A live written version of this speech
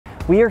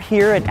We are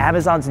here at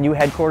Amazon's new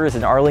headquarters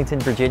in Arlington,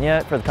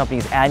 Virginia for the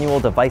company's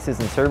annual Devices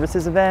and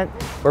Services event,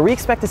 where we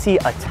expect to see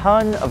a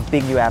ton of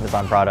big new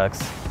Amazon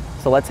products.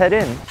 So let's head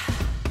in.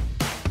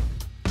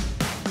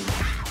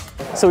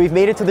 So we've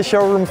made it to the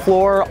showroom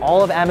floor.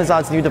 All of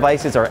Amazon's new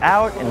devices are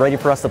out and ready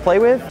for us to play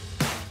with.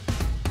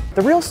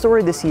 The real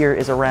story this year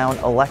is around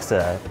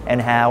Alexa and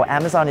how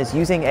Amazon is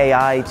using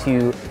AI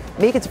to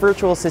make its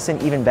virtual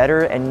assistant even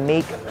better and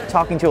make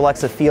talking to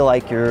Alexa feel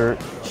like you're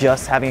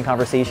just having a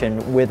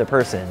conversation with a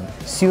person.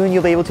 Soon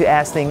you'll be able to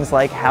ask things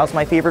like, how's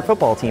my favorite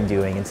football team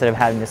doing, instead of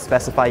having to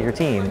specify your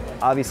team.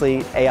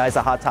 Obviously, AI is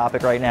a hot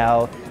topic right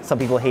now. Some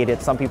people hate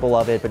it, some people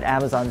love it, but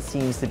Amazon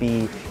seems to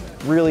be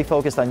really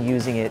focused on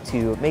using it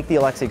to make the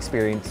Alexa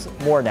experience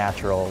more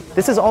natural.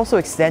 This is also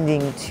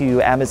extending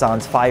to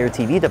Amazon's Fire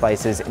TV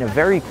devices in a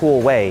very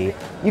cool way.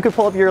 You could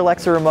pull up your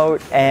Alexa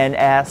remote and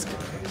ask,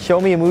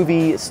 show me a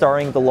movie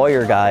starring the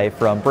lawyer guy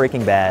from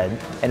Breaking Bad,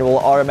 and it will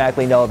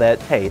automatically know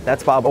that, hey,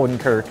 that's Bob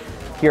Odenkirk,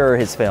 here are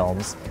his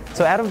films.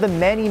 So out of the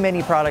many,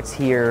 many products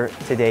here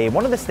today,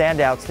 one of the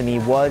standouts to me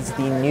was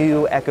the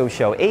new Echo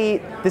Show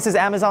 8. This is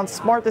Amazon's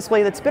smart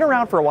display that's been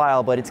around for a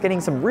while, but it's getting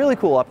some really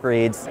cool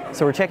upgrades.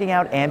 So we're checking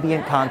out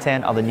ambient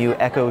content on the new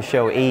Echo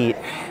Show 8,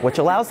 which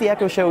allows the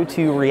Echo Show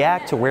to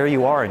react to where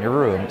you are in your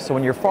room. So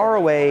when you're far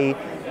away,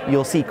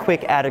 you'll see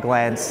quick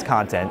at-a-glance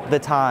content, the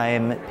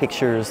time,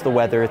 pictures, the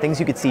weather, things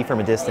you could see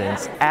from a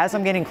distance. As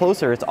I'm getting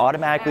closer, it's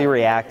automatically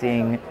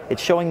reacting. It's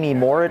showing me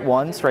more at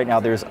once. Right now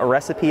there's a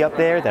recipe up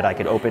there that I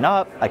could open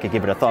up. I could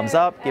give it a thumbs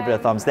up, give it a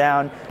thumbs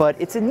down. But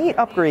it's a neat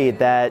upgrade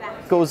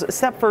that goes a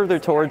step further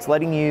towards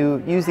letting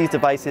you use these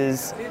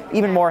devices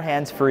even more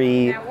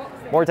hands-free,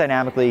 more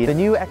dynamically. The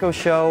new Echo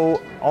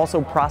Show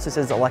also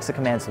processes Alexa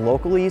commands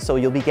locally, so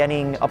you'll be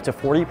getting up to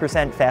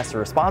 40% faster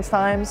response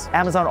times.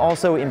 Amazon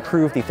also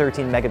improved the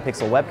 13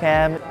 megapixel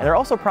webcam, and they're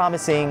also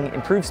promising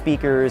improved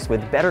speakers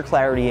with better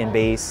clarity and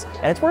bass.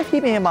 And it's worth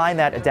keeping in mind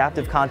that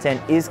adaptive content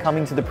is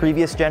coming to the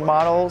previous gen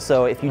model,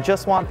 so if you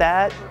just want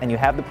that and you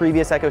have the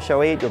previous Echo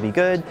Show 8, you'll be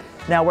good.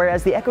 Now,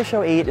 whereas the Echo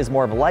Show 8 is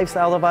more of a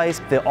lifestyle device,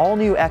 the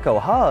all-new Echo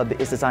Hub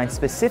is designed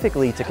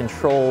specifically to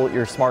control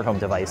your smart home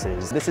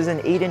devices. This is an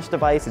 8-inch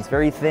device, it's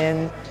very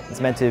thin,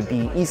 it's meant to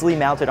be easily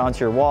mounted onto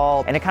your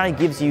wall, and it kind of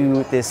gives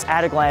you this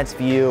at-a-glance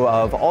view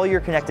of all your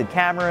connected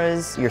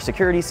cameras, your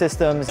security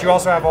systems. You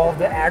also have all of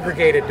the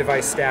aggregated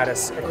device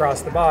status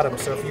across the bottom,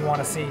 so if you want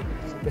to see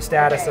the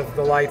status of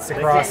the lights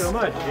across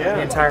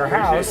the entire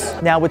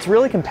house. Now, what's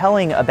really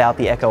compelling about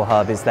the Echo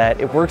Hub is that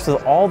it works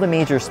with all the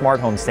major smart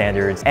home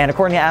standards, and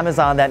according to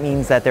Amazon, that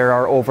means that there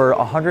are over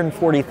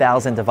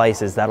 140,000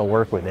 devices that'll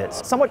work with it.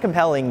 Somewhat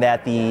compelling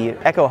that the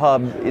Echo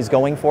Hub is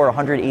going for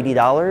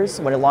 $180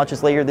 when it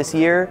launches later this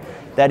year.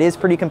 That is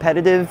pretty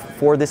competitive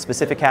for this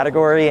specific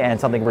category and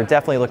something we're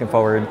definitely looking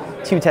forward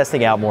to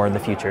testing out more in the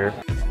future.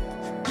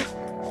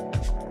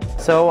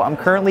 So I'm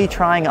currently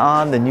trying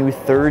on the new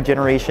 3rd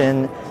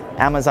generation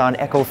Amazon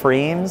Echo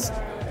frames,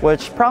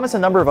 which promise a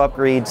number of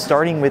upgrades,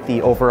 starting with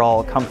the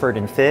overall comfort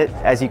and fit.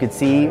 As you can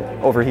see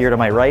over here to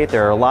my right,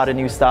 there are a lot of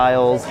new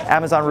styles.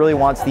 Amazon really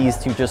wants these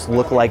to just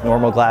look like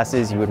normal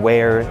glasses you would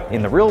wear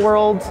in the real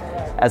world,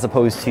 as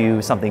opposed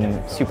to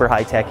something super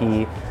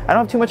high-techy. I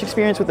don't have too much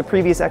experience with the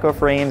previous Echo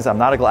frames. I'm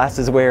not a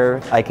glasses wearer.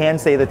 I can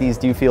say that these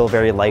do feel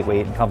very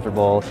lightweight and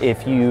comfortable.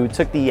 If you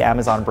took the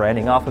Amazon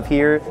branding off of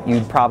here,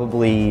 you'd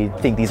probably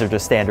think these are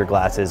just standard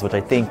glasses, which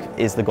I think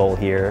is the goal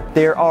here.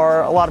 There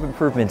are a lot of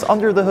improvements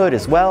under the hood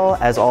as well.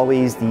 As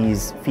always,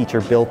 these feature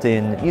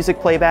built-in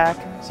music playback,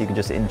 so you can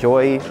just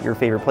enjoy your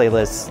favorite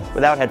playlists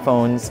without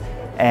headphones.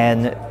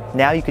 And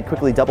now you could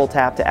quickly double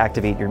tap to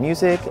activate your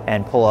music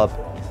and pull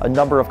up a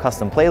number of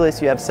custom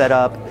playlists you have set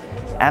up.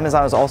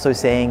 Amazon is also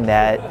saying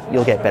that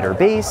you'll get better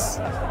bass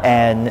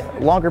and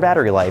longer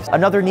battery life.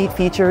 Another neat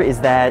feature is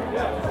that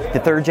the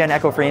 3rd gen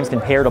Echo frames can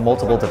pair to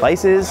multiple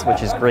devices,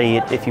 which is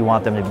great if you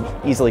want them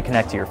to easily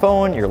connect to your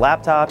phone, your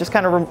laptop. Just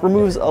kind of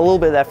removes a little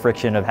bit of that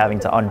friction of having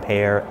to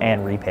unpair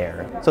and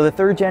repair. So the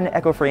 3rd gen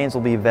Echo frames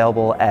will be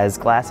available as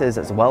glasses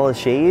as well as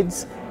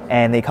shades.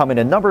 And they come in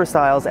a number of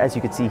styles, as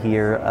you can see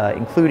here,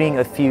 including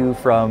a few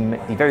from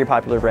the very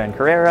popular brand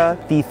Carrera.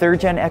 The 3rd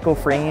gen Echo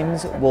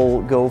frames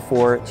will go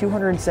for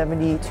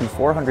 $270 to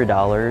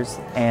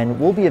 $400 and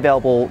will be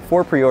available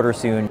for pre-order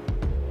soon.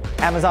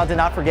 Amazon did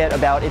not forget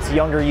about its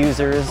younger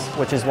users,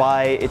 which is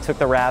why it took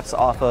the wraps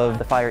off of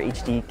the Fire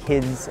HD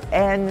Kids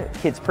and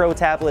Kids Pro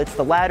tablets.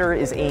 The latter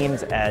is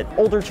aimed at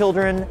older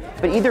children,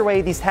 but either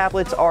way, these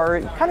tablets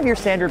are kind of your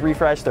standard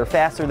refresh. They're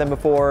faster than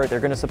before, they're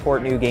gonna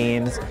support new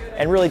games,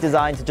 and really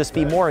designed to just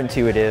be more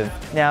intuitive.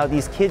 Now,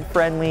 these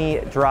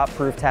kid-friendly,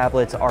 drop-proof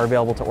tablets are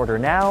available to order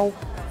now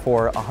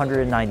for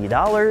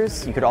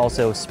 $190. You could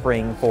also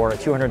spring for a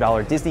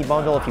 $200 Disney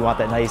bundle if you want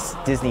that nice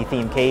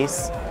Disney-themed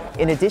case.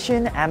 In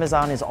addition,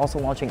 Amazon is also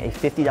launching a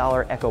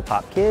 $50 Echo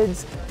Pop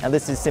Kids. Now,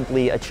 this is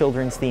simply a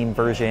children's themed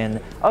version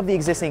of the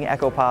existing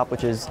Echo Pop,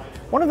 which is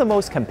one of the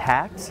most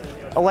compact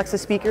Alexa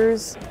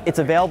speakers. It's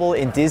available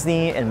in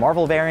Disney and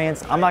Marvel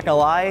variants. I'm not gonna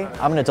lie,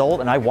 I'm an adult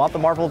and I want the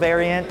Marvel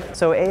variant.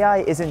 So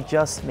AI isn't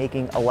just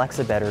making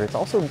Alexa better, it's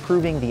also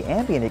improving the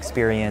ambient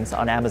experience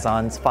on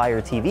Amazon's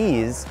Fire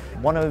TVs.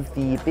 One of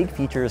the big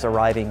features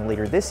arriving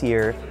later this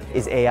year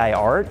is AI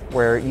art,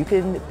 where you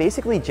can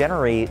basically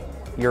generate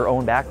your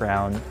own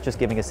background just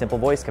giving a simple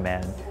voice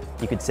command.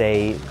 You could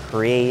say,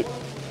 create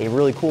a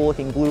really cool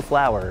looking blue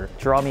flower,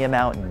 draw me a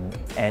mountain,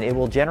 and it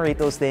will generate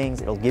those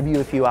things. It'll give you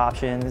a few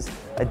options.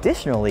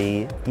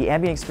 Additionally, the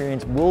ambient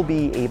experience will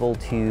be able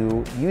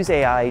to use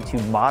AI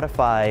to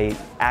modify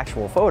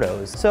actual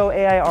photos. So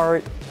AI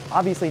art,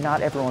 obviously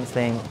not everyone's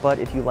thing, but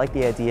if you like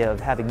the idea of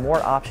having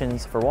more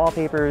options for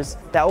wallpapers,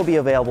 that will be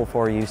available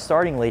for you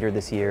starting later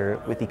this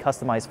year, with the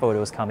customized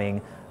photos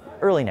coming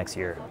early next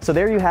year. So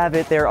there you have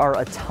it. There are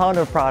a ton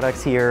of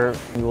products here.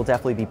 We will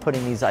definitely be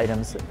putting these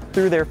items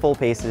through their full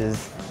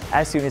paces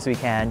as soon as we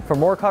can. For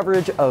more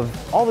coverage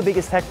of all the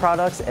biggest tech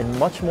products and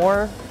much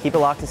more, keep it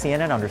locked to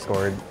CNN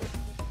Underscored.